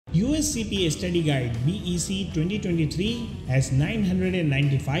US CPA Study Guide BEC 2023 has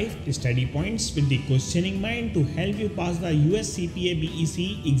 995 study points with the questioning mind to help you pass the US CPA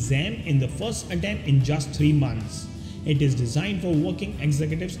BEC exam in the first attempt in just 3 months. It is designed for working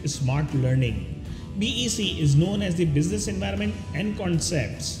executives' smart learning. BEC is known as the Business Environment and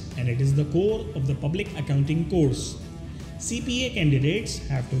Concepts, and it is the core of the public accounting course. CPA candidates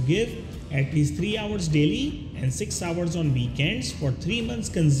have to give at least 3 hours daily and 6 hours on weekends for 3 months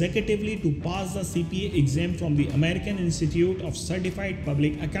consecutively to pass the CPA exam from the American Institute of Certified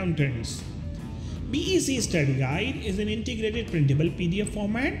Public Accountants. BEC Study Guide is an integrated printable PDF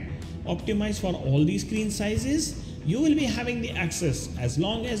format optimized for all the screen sizes. You will be having the access as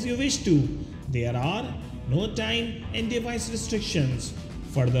long as you wish to. There are no time and device restrictions.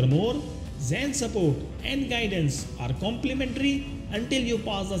 Furthermore, Zain support and guidance are complimentary until you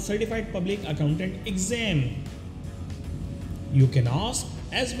pass the Certified Public Accountant exam. You can ask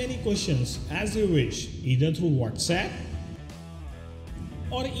as many questions as you wish, either through WhatsApp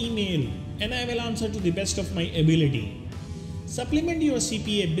or email, and I will answer to the best of my ability. Supplement your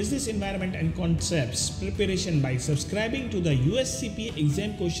CPA Business Environment and Concepts preparation by subscribing to the US CPA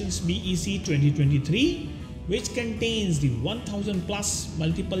Exam Questions BEC 2023, which contains the 1000 plus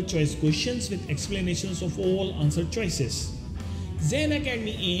multiple choice questions with explanations of all answer choices. Zain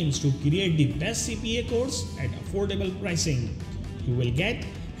Academy aims to create the best CPA course at affordable pricing. You will get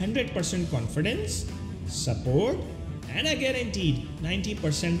 100% confidence, support, and a guaranteed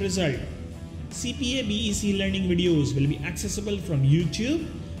 90% result. CPA BEC learning videos will be accessible from YouTube,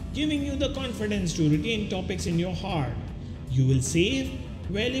 giving you the confidence to retain topics in your heart. You will save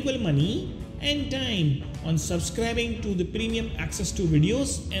valuable money and time on subscribing to the premium access to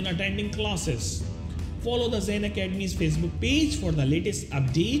videos and attending classes. Follow the Zain Academy's Facebook page for the latest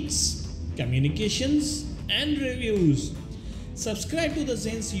updates, communications, and reviews. Subscribe to the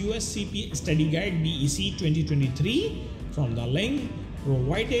Zain's US CPA Study Guide BEC 2023 from the link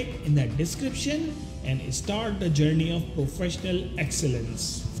provided in the description and start the journey of professional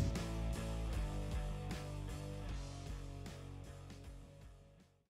excellence.